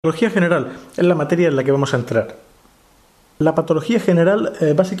Patología general es la materia en la que vamos a entrar. La patología general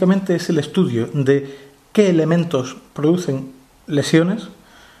básicamente es el estudio de qué elementos producen lesiones,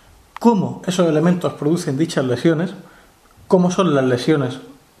 cómo esos elementos producen dichas lesiones, cómo son las lesiones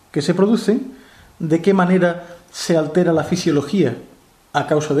que se producen, de qué manera se altera la fisiología a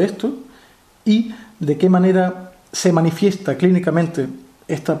causa de esto y de qué manera se manifiesta clínicamente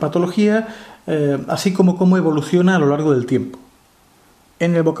esta patología, así como cómo evoluciona a lo largo del tiempo.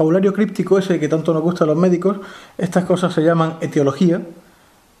 En el vocabulario críptico ese que tanto nos gusta a los médicos, estas cosas se llaman etiología,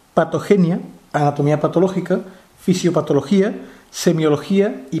 patogenia, anatomía patológica, fisiopatología,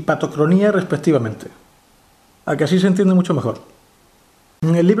 semiología y patocronía respectivamente. A que así se entiende mucho mejor.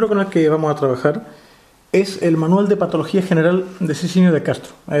 El libro con el que vamos a trabajar es el Manual de Patología General de Sisinio de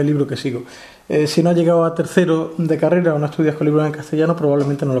Castro, es el libro que sigo. Si no has llegado a tercero de carrera o no estudias con libros en castellano,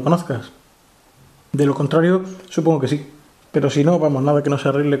 probablemente no lo conozcas. De lo contrario, supongo que sí. Pero si no, vamos, nada que no se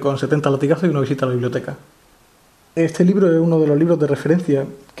arregle con 70 latigazos y una visita a la biblioteca. Este libro es uno de los libros de referencia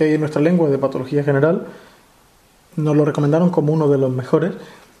que hay en nuestra lengua de patología general. Nos lo recomendaron como uno de los mejores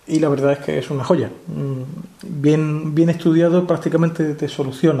y la verdad es que es una joya. Bien estudiado, prácticamente te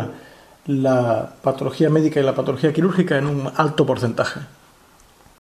soluciona la patología médica y la patología quirúrgica en un alto porcentaje.